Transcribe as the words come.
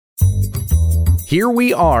Here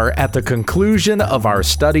we are at the conclusion of our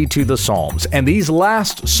study to the Psalms, and these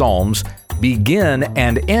last Psalms begin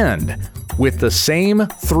and end with the same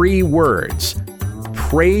three words: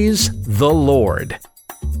 praise the Lord,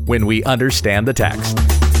 when we understand the text.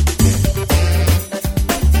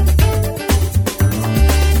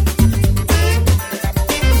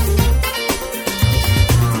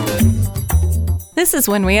 This is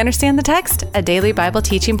When We Understand the Text, a daily Bible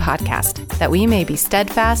teaching podcast, that we may be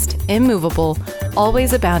steadfast, immovable,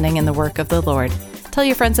 always abounding in the work of the Lord. Tell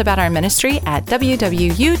your friends about our ministry at www.utt.com.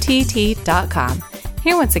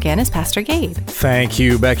 Here once again is Pastor Gabe. Thank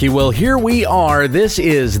you, Becky. Well, here we are. This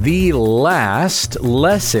is the last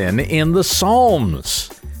lesson in the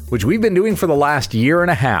Psalms, which we've been doing for the last year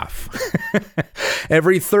and a half.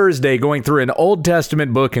 Every Thursday going through an Old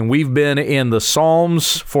Testament book, and we've been in the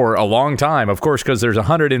Psalms for a long time, of course, because there's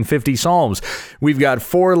 150 Psalms. We've got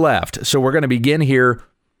 4 left, so we're going to begin here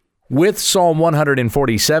with Psalm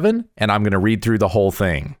 147, and I'm going to read through the whole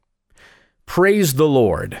thing. Praise the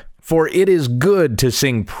Lord, for it is good to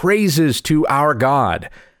sing praises to our God,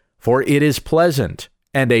 for it is pleasant,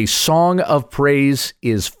 and a song of praise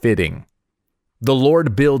is fitting. The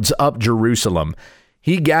Lord builds up Jerusalem.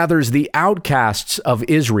 He gathers the outcasts of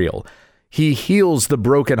Israel. He heals the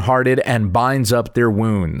brokenhearted and binds up their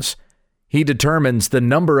wounds. He determines the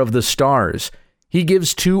number of the stars. He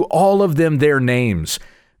gives to all of them their names.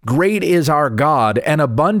 Great is our God and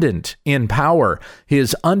abundant in power.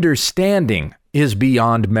 His understanding is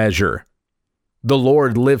beyond measure. The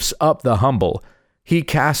Lord lifts up the humble. He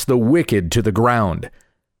casts the wicked to the ground.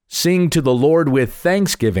 Sing to the Lord with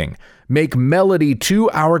thanksgiving. Make melody to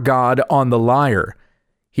our God on the lyre.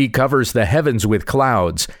 He covers the heavens with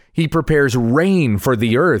clouds. He prepares rain for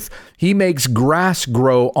the earth. He makes grass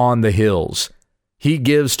grow on the hills. He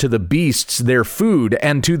gives to the beasts their food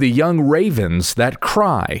and to the young ravens that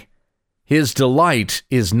cry. His delight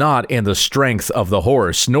is not in the strength of the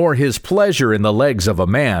horse, nor his pleasure in the legs of a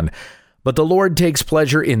man, but the Lord takes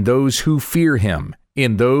pleasure in those who fear him,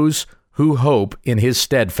 in those who hope in his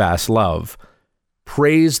steadfast love.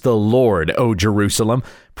 Praise the Lord, O Jerusalem.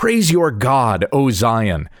 Praise your God, O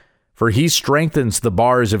Zion. For he strengthens the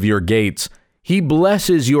bars of your gates. He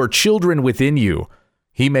blesses your children within you.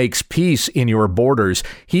 He makes peace in your borders.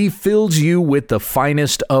 He fills you with the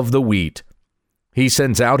finest of the wheat. He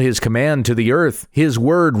sends out his command to the earth. His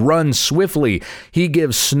word runs swiftly. He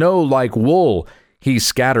gives snow like wool. He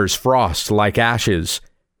scatters frost like ashes.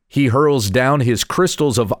 He hurls down his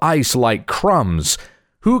crystals of ice like crumbs.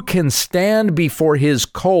 Who can stand before his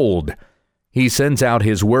cold? He sends out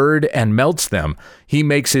his word and melts them. He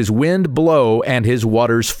makes his wind blow and his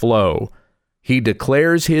waters flow. He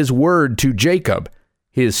declares his word to Jacob,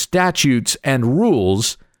 his statutes and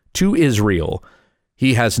rules to Israel.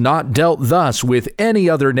 He has not dealt thus with any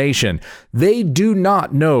other nation. They do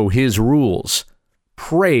not know his rules.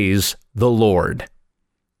 Praise the Lord.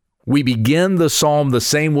 We begin the psalm the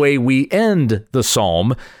same way we end the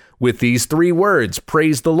psalm, with these 3 words,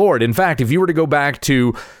 praise the Lord. In fact, if you were to go back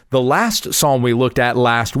to the last psalm we looked at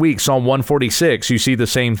last week, Psalm 146, you see the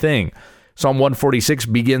same thing. Psalm 146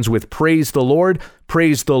 begins with praise the Lord.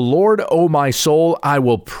 Praise the Lord, O my soul. I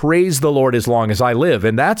will praise the Lord as long as I live.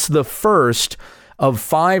 And that's the first of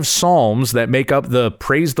 5 psalms that make up the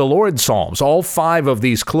praise the Lord psalms. All 5 of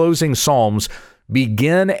these closing psalms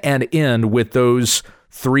begin and end with those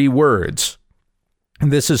 3 words.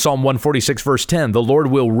 This is Psalm 146, verse 10. The Lord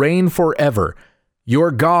will reign forever. Your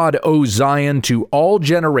God, O Zion, to all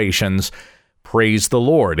generations. Praise the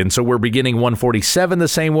Lord. And so we're beginning 147 the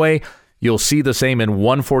same way. You'll see the same in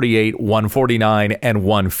 148, 149, and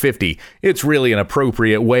 150. It's really an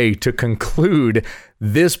appropriate way to conclude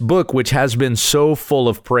this book, which has been so full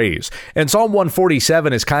of praise. And Psalm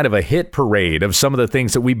 147 is kind of a hit parade of some of the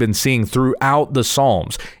things that we've been seeing throughout the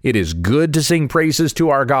Psalms. It is good to sing praises to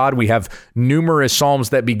our God. We have numerous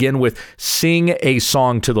Psalms that begin with sing a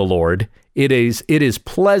song to the Lord. It is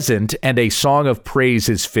pleasant, and a song of praise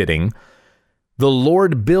is fitting. The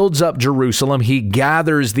Lord builds up Jerusalem. He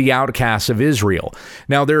gathers the outcasts of Israel.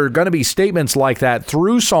 Now, there are going to be statements like that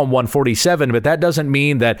through Psalm 147, but that doesn't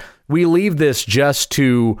mean that we leave this just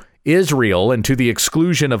to Israel and to the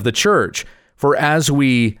exclusion of the church. For as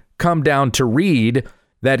we come down to read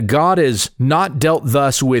that God is not dealt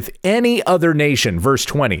thus with any other nation, verse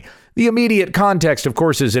 20. The immediate context, of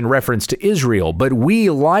course, is in reference to Israel, but we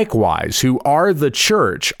likewise, who are the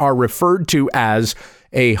church, are referred to as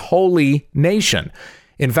a holy nation.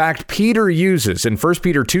 In fact, Peter uses, in 1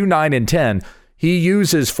 Peter 2, 9, and 10, he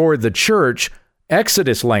uses for the church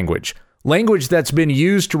Exodus language that's been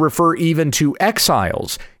used to refer even to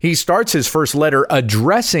exiles. He starts his first letter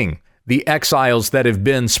addressing the exiles that have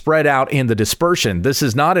been spread out in the dispersion. This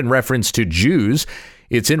is not in reference to Jews.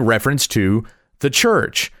 It's in reference to the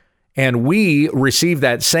church. And we receive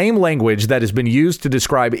that same language that has been used to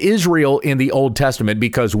describe Israel in the Old Testament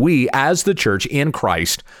because we, as the church in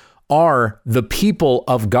Christ, are the people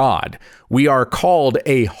of God. We are called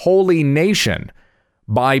a holy nation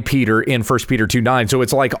by Peter in 1 Peter 2:9. So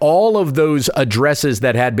it's like all of those addresses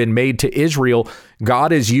that had been made to Israel,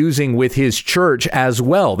 God is using with his church as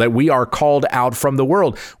well, that we are called out from the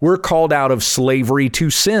world. We're called out of slavery to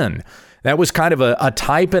sin. That was kind of a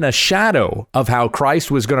type and a shadow of how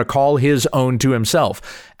Christ was going to call his own to himself,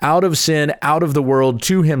 out of sin, out of the world,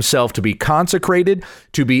 to himself, to be consecrated,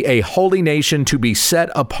 to be a holy nation, to be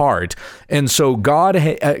set apart. And so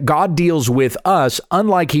God deals with us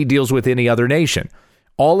unlike he deals with any other nation.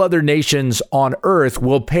 All other nations on earth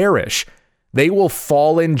will perish. They will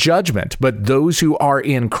fall in judgment. But those who are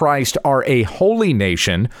in Christ are a holy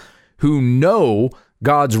nation who know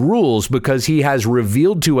God's rules because he has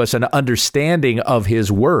revealed to us an understanding of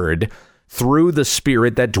his word through the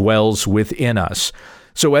Spirit that dwells within us.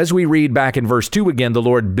 So as we read back in verse 2 again, the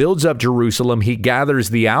Lord builds up Jerusalem. He gathers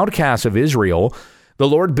the outcasts of Israel. The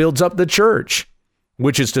Lord builds up the church,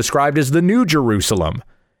 which is described as the New Jerusalem.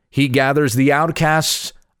 He gathers the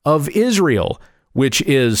outcasts of Israel, which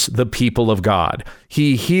is the people of God.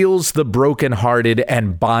 He heals the brokenhearted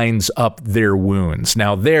and binds up their wounds.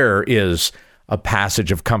 Now there is a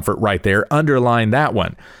passage of comfort right there. Underline that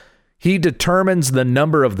one. He determines the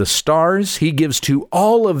number of the stars. He gives to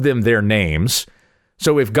all of them their names.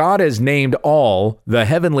 So if God has named all the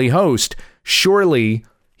heavenly host, surely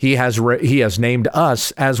he has named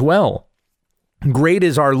us as well. Great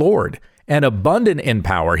is our Lord and abundant in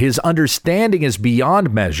power. His understanding is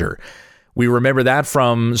beyond measure. We remember that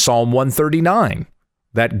from Psalm 139,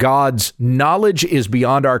 that God's knowledge is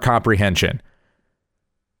beyond our comprehension.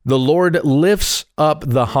 The Lord lifts up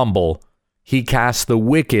the humble. He casts the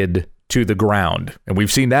wicked to the ground. And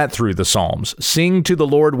we've seen that through the Psalms. Sing to the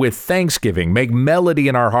Lord with thanksgiving. Make melody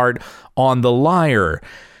in our heart on the lyre.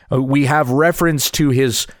 We have reference to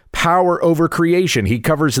his power over creation. He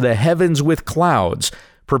covers the heavens with clouds,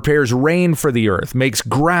 prepares rain for the earth, makes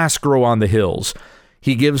grass grow on the hills.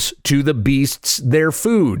 He gives to the beasts their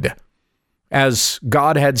food. As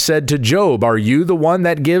God had said to Job, are you the one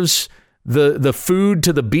that gives the food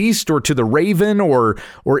to the beast or to the raven or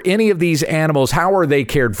any of these animals? How are they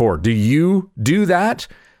cared for? Do you do that?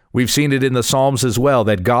 We've seen it in the Psalms as well,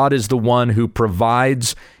 that God is the one who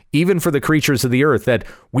provides even for the creatures of the earth that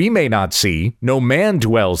we may not see. No man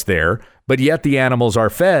dwells there, but yet the animals are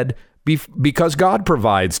fed because God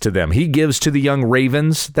provides to them. He gives to the young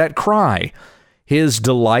ravens that cry. His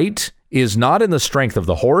delight is not in the strength of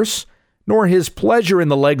the horse, nor his pleasure in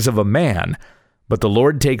the legs of a man, but the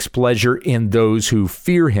Lord takes pleasure in those who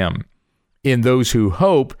fear him, in those who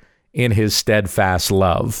hope in his steadfast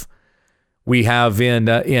love. We have in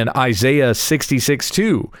Isaiah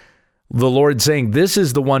 66:2, the Lord saying, this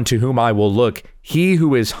is the one to whom I will look, he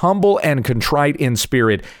who is humble and contrite in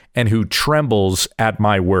spirit and who trembles at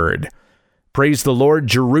my word. Praise the Lord,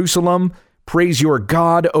 Jerusalem. Praise your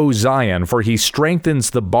God, O Zion, for he strengthens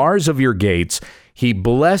the bars of your gates. He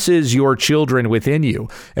blesses your children within you.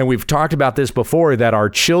 And we've talked about this before, that our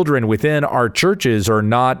children within our churches are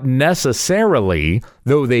not necessarily,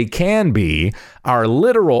 though they can be, our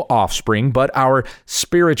literal offspring, but our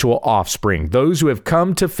spiritual offspring, those who have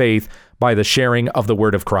come to faith by the sharing of the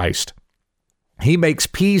word of Christ. He makes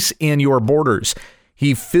peace in your borders.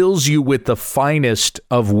 He fills you with the finest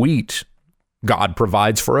of wheat. God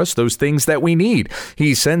provides for us those things that we need.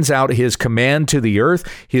 He sends out his command to the earth.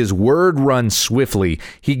 His word runs swiftly.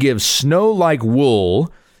 He gives snow like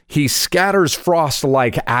wool. He scatters frost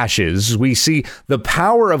like ashes. We see the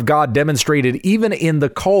power of God demonstrated even in the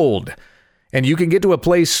cold. And you can get to a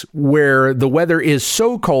place where the weather is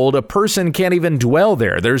so cold, a person can't even dwell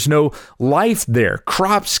there. There's no life there.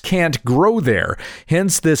 Crops can't grow there.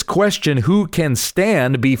 Hence this question, who can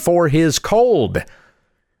stand before his cold?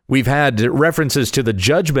 We've had references to the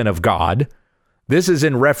judgment of God. This is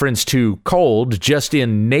in reference to cold just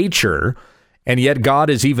in nature, and yet God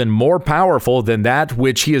is even more powerful than that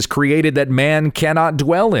which he has created that man cannot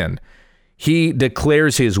dwell in. He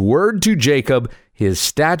declares his word to Jacob, his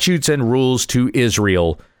statutes and rules to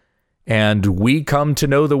Israel, and we come to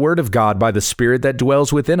know the word of God by the Spirit that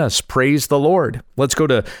dwells within us. Praise the Lord. Let's go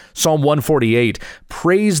to Psalm 148.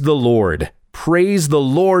 Praise the Lord. Praise the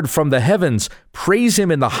Lord from the heavens. Praise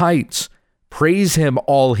him in the heights. Praise him,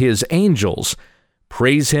 all his angels.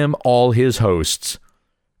 Praise him, all his hosts.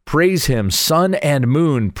 Praise him, sun and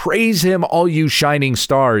moon. Praise him, all you shining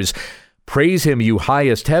stars. Praise him, you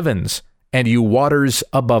highest heavens, and you waters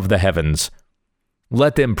above the heavens.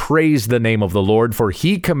 Let them praise the name of the Lord, for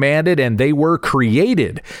he commanded and they were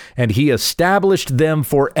created, and he established them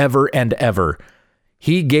forever and ever.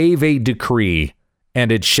 He gave a decree,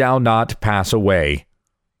 and it shall not pass away.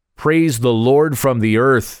 Praise the Lord from the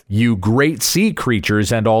earth, you great sea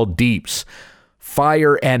creatures and all deeps.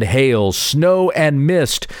 Fire and hail, snow and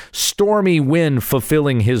mist, stormy wind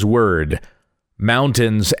fulfilling his word.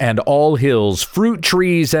 Mountains and all hills, fruit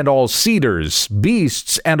trees and all cedars,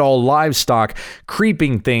 beasts and all livestock,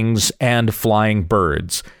 creeping things and flying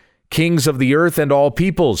birds. Kings of the earth and all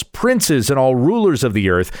peoples, princes and all rulers of the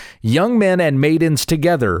earth, young men and maidens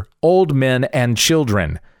together, old men and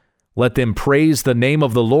children. Let them praise the name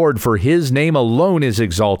of the Lord, for his name alone is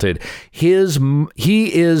exalted. His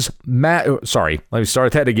majesty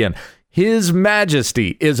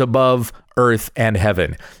is above earth and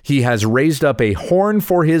heaven. He has raised up a horn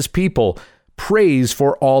for his people, praise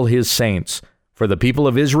for all his saints, for the people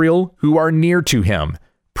of Israel who are near to him.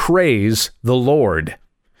 Praise the Lord.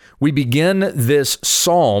 We begin this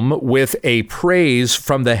psalm with a praise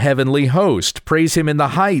from the heavenly host. Praise him in the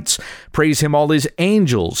heights. Praise him all his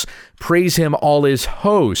angels. Praise him all his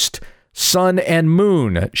host. Sun and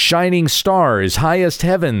moon, shining stars, highest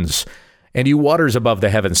heavens, and you waters above the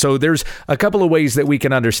heavens. So there's a couple of ways that we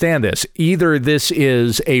can understand this. Either this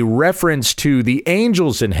is a reference to the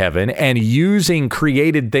angels in heaven and using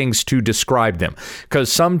created things to describe them, because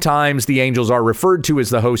sometimes the angels are referred to as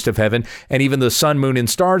the host of heaven, and even the sun, moon, and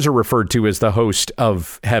stars are referred to as the host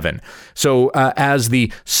of heaven. So as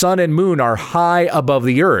the sun and moon are high above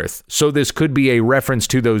the earth, so this could be a reference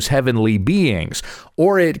to those heavenly beings,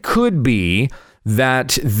 or it could be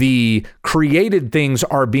that the created things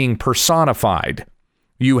are being personified.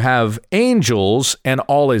 You have angels and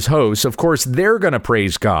all his hosts. Of course, they're going to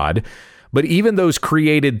praise God. But even those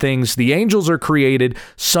created things, the angels are created,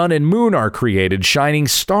 sun and moon are created, shining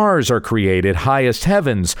stars are created, highest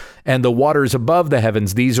heavens, and the waters above the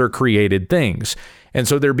heavens, these are created things. And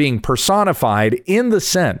so they're being personified in the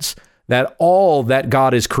sense that all that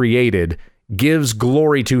God has created gives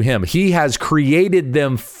glory to him. He has created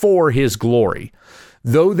them for his glory.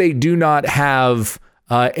 Though they do not have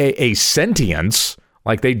a sentience,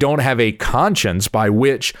 like they don't have a conscience by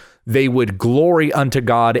which they would glory unto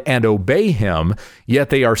God and obey him, yet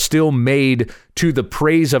they are still made to the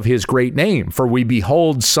praise of his great name. For we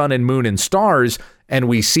behold sun and moon and stars, and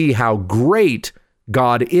we see how great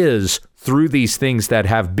God is through these things that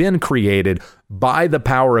have been created by the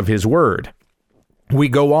power of his word. We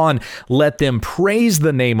go on, let them praise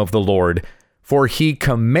the name of the Lord, for he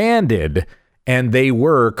commanded and they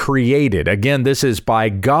were created. Again, this is by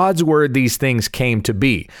God's word these things came to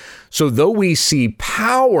be. So though we see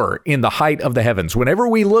power in the height of the heavens, whenever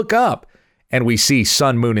we look up and we see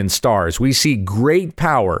sun, moon, and stars, we see great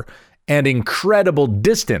power and incredible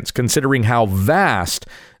distance considering how vast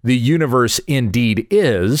the universe indeed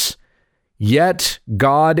is, yet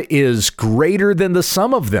God is greater than the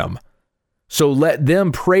sum of them. So let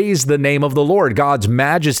them praise the name of the Lord. God's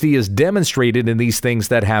majesty is demonstrated in these things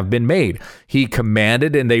that have been made. He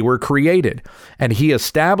commanded and they were created, and he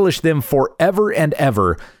established them forever and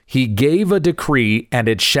ever. He gave a decree and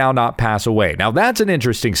it shall not pass away. Now that's an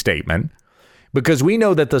interesting statement, because we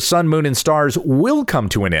know that the sun, moon, and stars will come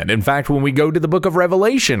to an end. In fact, when we go to the book of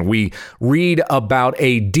Revelation, we read about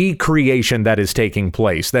a decreation that is taking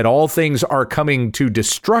place, that all things are coming to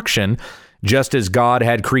destruction, just as God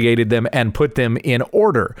had created them and put them in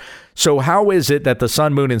order. So how is it that the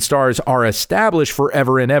sun, moon, and stars are established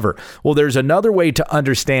forever and ever? Well, there's another way to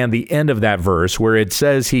understand the end of that verse where it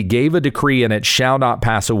says he gave a decree and it shall not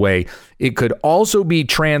pass away. It could also be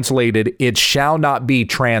translated, it shall not be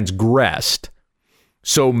transgressed.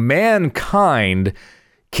 So mankind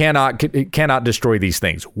cannot destroy these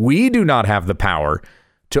things. We do not have the power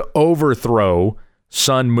to overthrow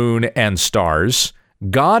sun, moon, and stars.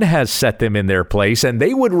 God has set them in their place and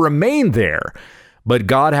they would remain there. But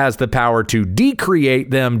God has the power to decreate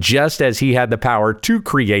them just as he had the power to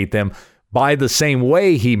create them by the same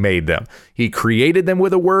way he made them. He created them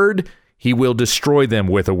with a word. He will destroy them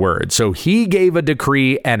with a word. So he gave a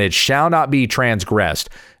decree and it shall not be transgressed.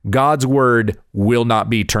 God's word will not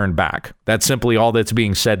be turned back. That's simply all that's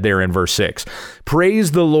being said there in verse 6.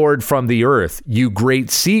 Praise the Lord from the earth, you great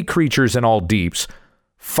sea creatures in all deeps.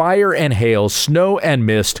 Fire and hail, snow and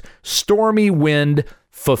mist, stormy wind,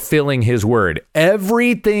 fulfilling his word.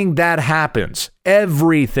 Everything that happens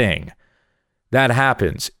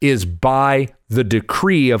is by the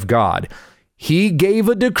decree of God. He gave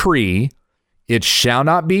a decree, it shall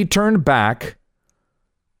not be turned back.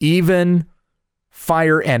 Even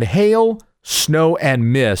fire and hail, snow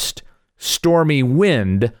and mist, stormy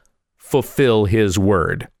wind, fulfill his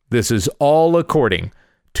word. This is all according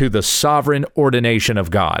to the sovereign ordination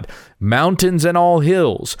of God. Mountains and all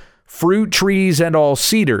hills, fruit trees and all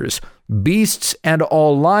cedars, beasts and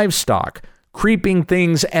all livestock, creeping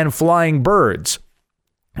things and flying birds.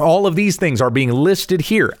 All of these things are being listed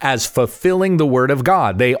here as fulfilling the word of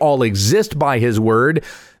God. They all exist by his word.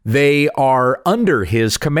 They are under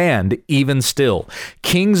his command, even still.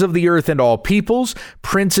 Kings of the earth and all peoples,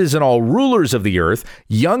 princes and all rulers of the earth,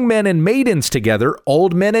 young men and maidens together,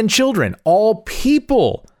 old men and children, all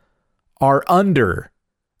people are under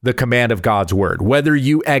the command of God's word. Whether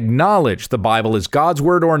you acknowledge the Bible is God's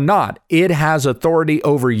word or not, it has authority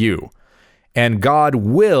over you. And God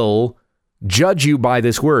will judge you by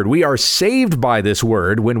this word. We are saved by this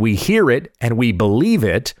word when we hear it and we believe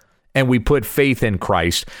it and we put faith in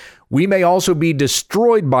Christ. We may also be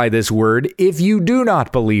destroyed by this word if you do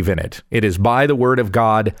not believe in it. It is by the word of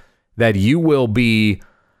God that you will be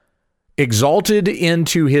exalted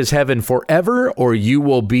into his heaven forever, or you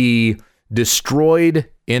will be destroyed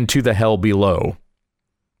into the hell below.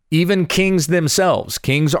 Even kings themselves,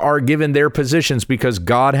 kings are given their positions because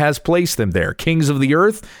God has placed them there. Kings of the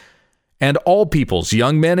earth and all peoples,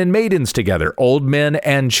 young men and maidens together, old men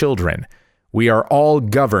and children. We are all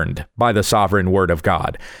governed by the sovereign word of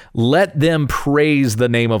God. Let them praise the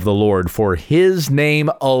name of the Lord, for his name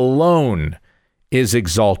alone is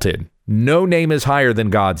exalted. No name is higher than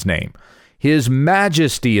God's name. His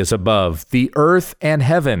majesty is above the earth and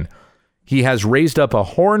heaven. He has raised up a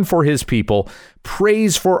horn for his people,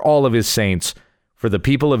 praise for all of his saints, for the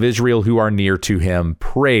people of Israel who are near to him.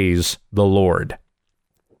 Praise the Lord.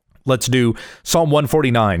 Let's do Psalm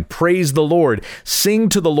 149. Praise the Lord. Sing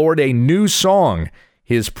to the Lord a new song,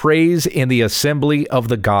 his praise in the assembly of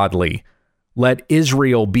the godly. Let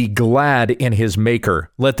Israel be glad in his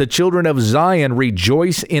maker. Let the children of Zion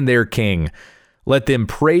rejoice in their king. Let them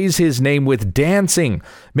praise his name with dancing,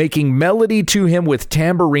 making melody to him with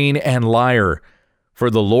tambourine and lyre.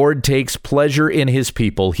 For the Lord takes pleasure in his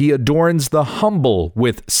people. He adorns the humble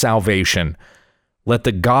with salvation. Let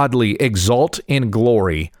the godly exult in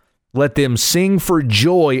glory. Let them sing for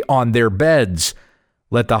joy on their beds.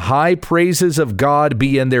 Let the high praises of God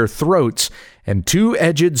be in their throats, and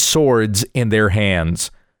two-edged swords in their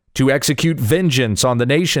hands, to execute vengeance on the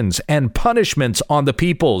nations and punishments on the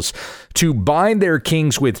peoples, to bind their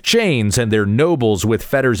kings with chains and their nobles with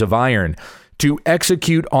fetters of iron, to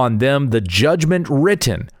execute on them the judgment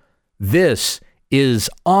written. This is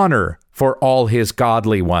honor for all his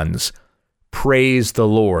godly ones. Praise the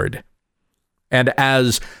Lord. And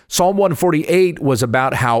as Psalm 148 was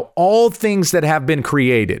about how all things that have been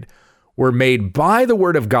created were made by the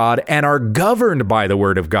word of God and are governed by the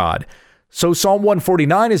word of God, so Psalm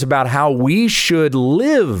 149 is about how we should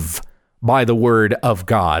live by the word of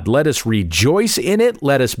God. Let us rejoice in it.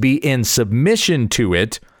 Let us be in submission to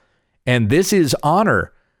it. And this is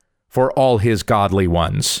honor for all his godly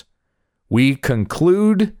ones. We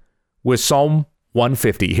conclude with Psalm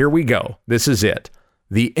 150. Here we go. This is it.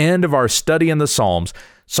 The end of our study in the Psalms,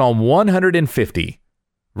 Psalm 150,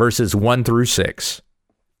 verses 1 through 6.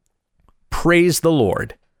 Praise the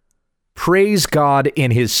Lord. Praise God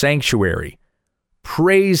in his sanctuary.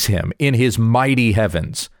 Praise him in his mighty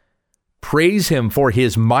heavens. Praise him for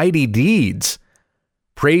his mighty deeds.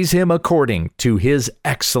 Praise him according to his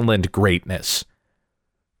excellent greatness.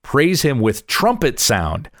 Praise him with trumpet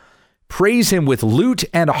sound. Praise him with lute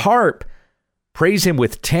and harp. Praise him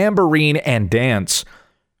with tambourine and dance.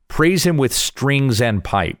 Praise him with strings and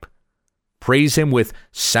pipe. Praise him with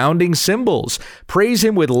sounding cymbals. Praise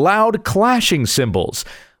him with loud clashing cymbals.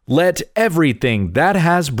 Let everything that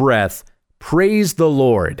has breath praise the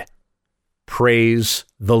Lord. Praise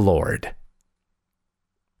the Lord.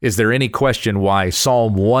 Is there any question why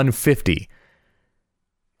Psalm 150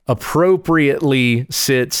 appropriately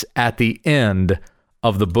sits at the end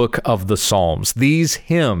of the book of the Psalms? These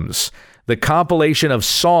hymns, the compilation of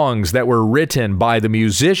songs that were written by the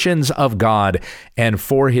musicians of God and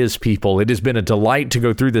for his people. It has been a delight to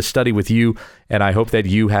go through this study with you, and I hope that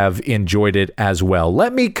you have enjoyed it as well.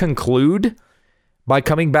 Let me conclude by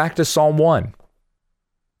coming back to Psalm 1.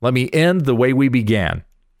 Let me end the way we began.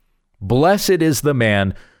 Blessed is the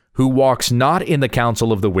man who walks not in the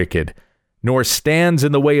counsel of the wicked, nor stands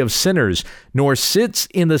in the way of sinners, nor sits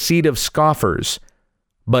in the seat of scoffers,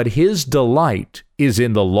 but his delight is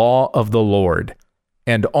in the law of the Lord,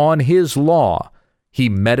 and on his law he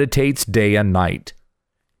meditates day and night.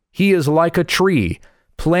 He is like a tree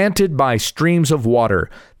planted by streams of water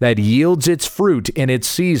that yields its fruit in its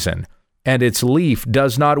season, and its leaf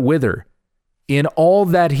does not wither. In all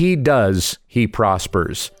that he does, he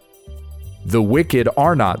prospers. The wicked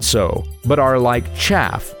are not so, but are like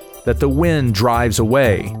chaff that the wind drives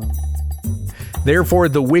away. Therefore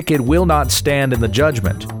the wicked will not stand in the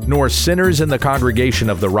judgment, nor sinners in the congregation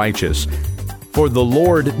of the righteous. For the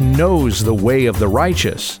Lord knows the way of the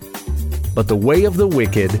righteous, but the way of the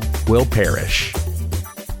wicked will perish.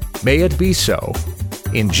 May it be so,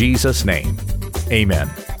 in Jesus' name. Amen.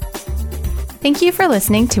 Thank you for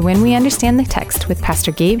listening to When We Understand the Text with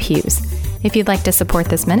Pastor Gabe Hughes. If you'd like to support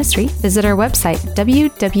this ministry, visit our website,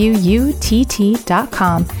 www.utt.com,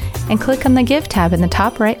 and click on the Give tab in the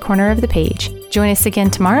top right corner of the page. Join us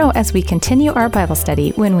again tomorrow as we continue our Bible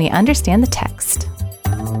study when we understand the text.